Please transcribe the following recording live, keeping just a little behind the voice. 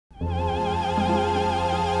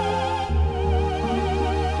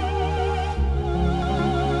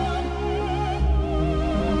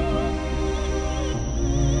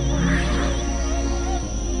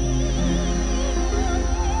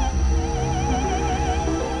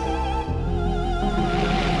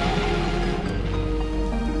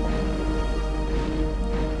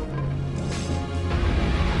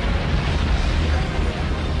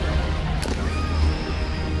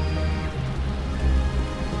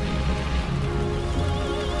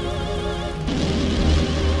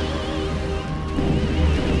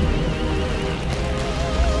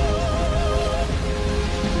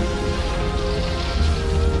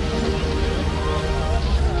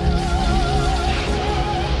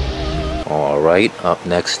Alright, up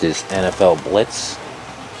next is NFL Blitz.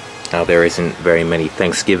 Now there isn't very many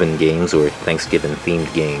Thanksgiving games or Thanksgiving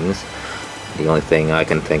themed games. The only thing I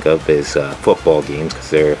can think of is football games,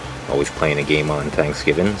 because they're always playing a game on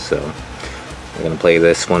Thanksgiving. So we're going to play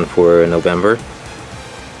this one for November.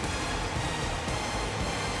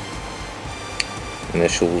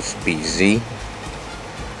 Initials BZ.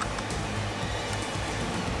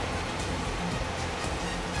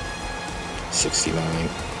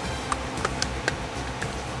 $69.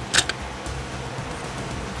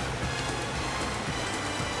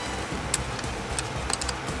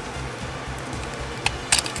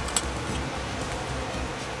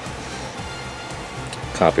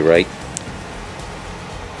 Copyright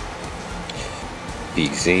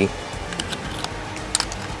BZ.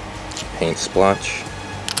 Paint splotch.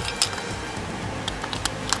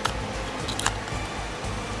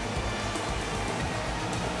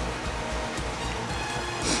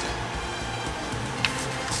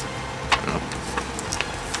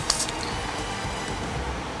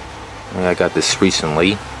 I got this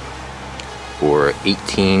recently for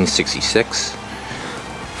 $18.66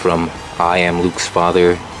 from I Am Luke's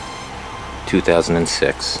Father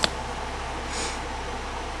 2006.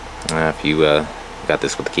 If you got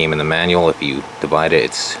this with the game in the manual, if you divide it,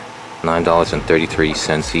 it's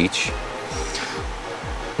 $9.33 each.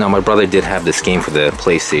 Now my brother did have this game for the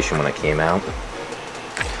PlayStation when it came out,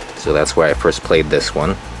 so that's where I first played this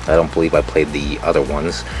one. I don't believe I played the other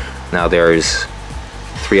ones. Now there's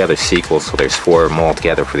 3 other sequels, so there's 4 of them all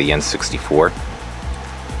together for the N64.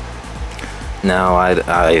 Now I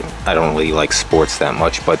don't really like sports that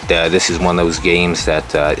much, but this is one of those games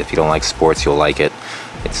that if you don't like sports, you'll like it.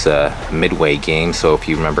 It's a Midway game, so if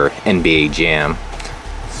you remember NBA Jam,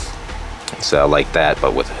 it's like that,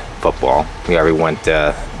 but with football. We already went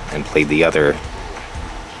and played the other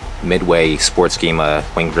Midway sports game,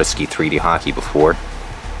 Wayne Gretzky 3D Hockey, before.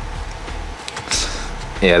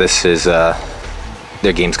 Yeah, this is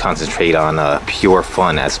their games concentrate on pure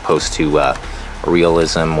fun as opposed to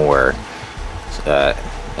realism or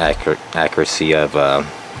accuracy of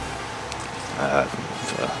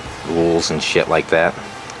rules and shit like that.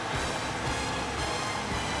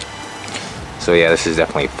 So yeah, this is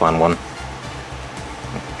definitely a fun one.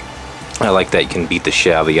 I like that you can beat the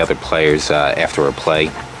shit out of the other players after a play.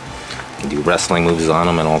 You can do wrestling moves on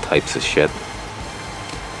them and all types of shit.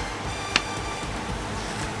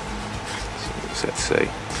 What does that say?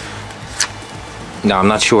 No, I'm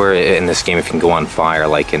not sure in this game if you can go on fire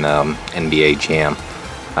like in NBA Jam.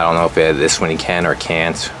 I don't know if this one you can or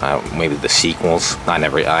can't. Maybe the sequels.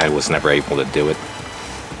 I was never able to do it.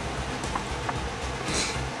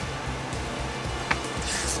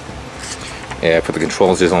 Yeah, for the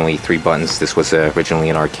controls there's only 3 buttons. This was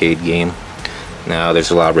originally an arcade game. Now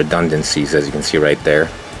there's a lot of redundancies, as you can see right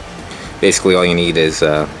there. Basically all you need is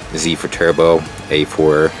Z for turbo, A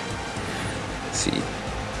for, let's see,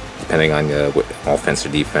 depending on offense or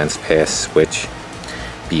defense, pass, switch,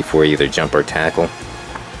 B for either jump or tackle.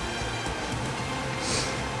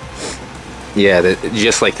 Yeah,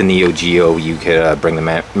 just like the Neo Geo, you could bring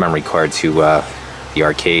the memory card to the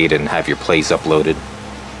arcade and have your plays uploaded.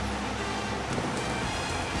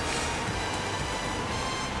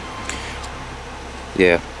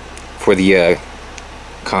 Yeah, for the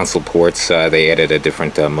console ports, they added a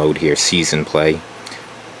different mode here, Season Play.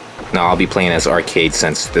 Now I'll be playing as arcade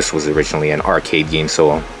since this was originally an arcade game,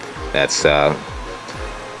 so that's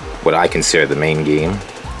what I consider the main game.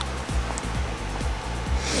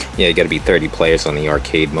 Yeah, you gotta be 30 players on the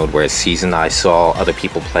arcade mode, whereas Season, I saw other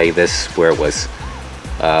people play this where it was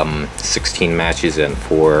 16 matches and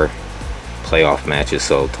 4 playoff matches,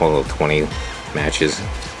 so a total of 20 matches.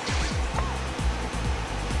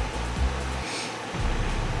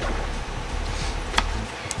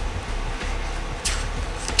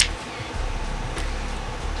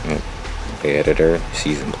 The editor,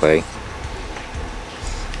 Season Play.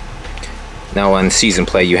 Now on Season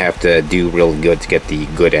Play you have to do real good to get the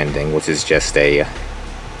good ending, which is just a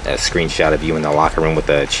screenshot of you in the locker room with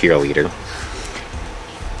a cheerleader.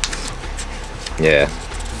 Yeah,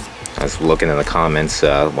 I was looking in the comments,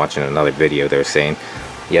 watching another video, they were saying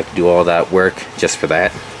you have to do all that work just for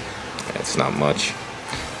that. It's not much.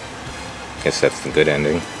 Guess that's the good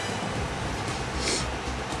ending.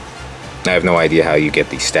 I have no idea how you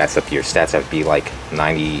get these stats up. Your stats have to be like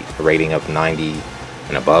 90, a rating of 90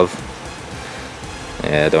 and above.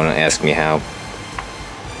 Yeah, don't ask me how.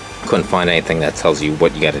 Couldn't find anything that tells you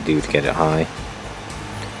what you got to do to get it high.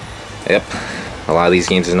 Yep, a lot of these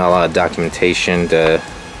games, there's not a lot of documentation to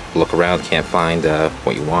look around, can't find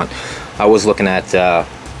what you want. I was looking at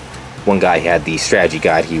one guy had the strategy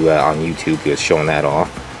guide on YouTube, he was showing that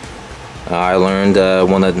off. I learned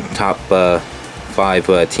one of the top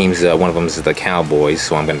 5 teams. One of them is the Cowboys,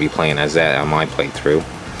 so I'm going to be playing as that on my playthrough.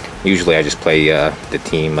 Usually I just play the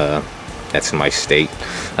team that's in my state.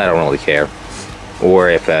 I don't really care. Or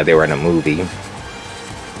if they were in a movie,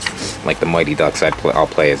 like the Mighty Ducks, I'll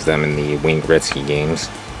play as them in the Wayne Gretzky games.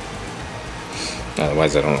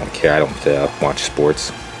 Otherwise, I don't really care. I don't watch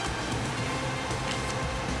sports.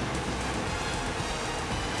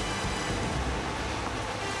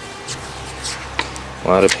 A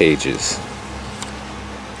lot of pages.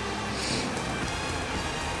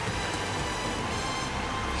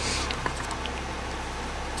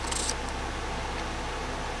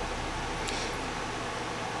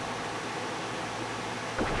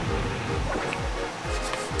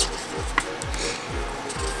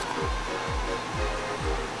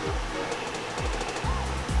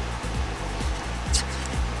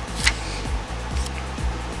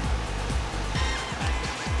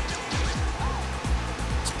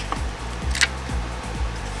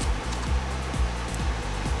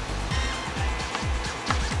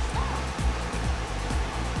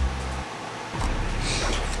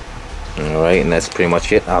 Alright, and that's pretty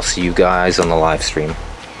much it. I'll see you guys on the live stream.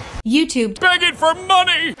 YouTube. Begging for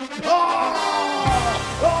money!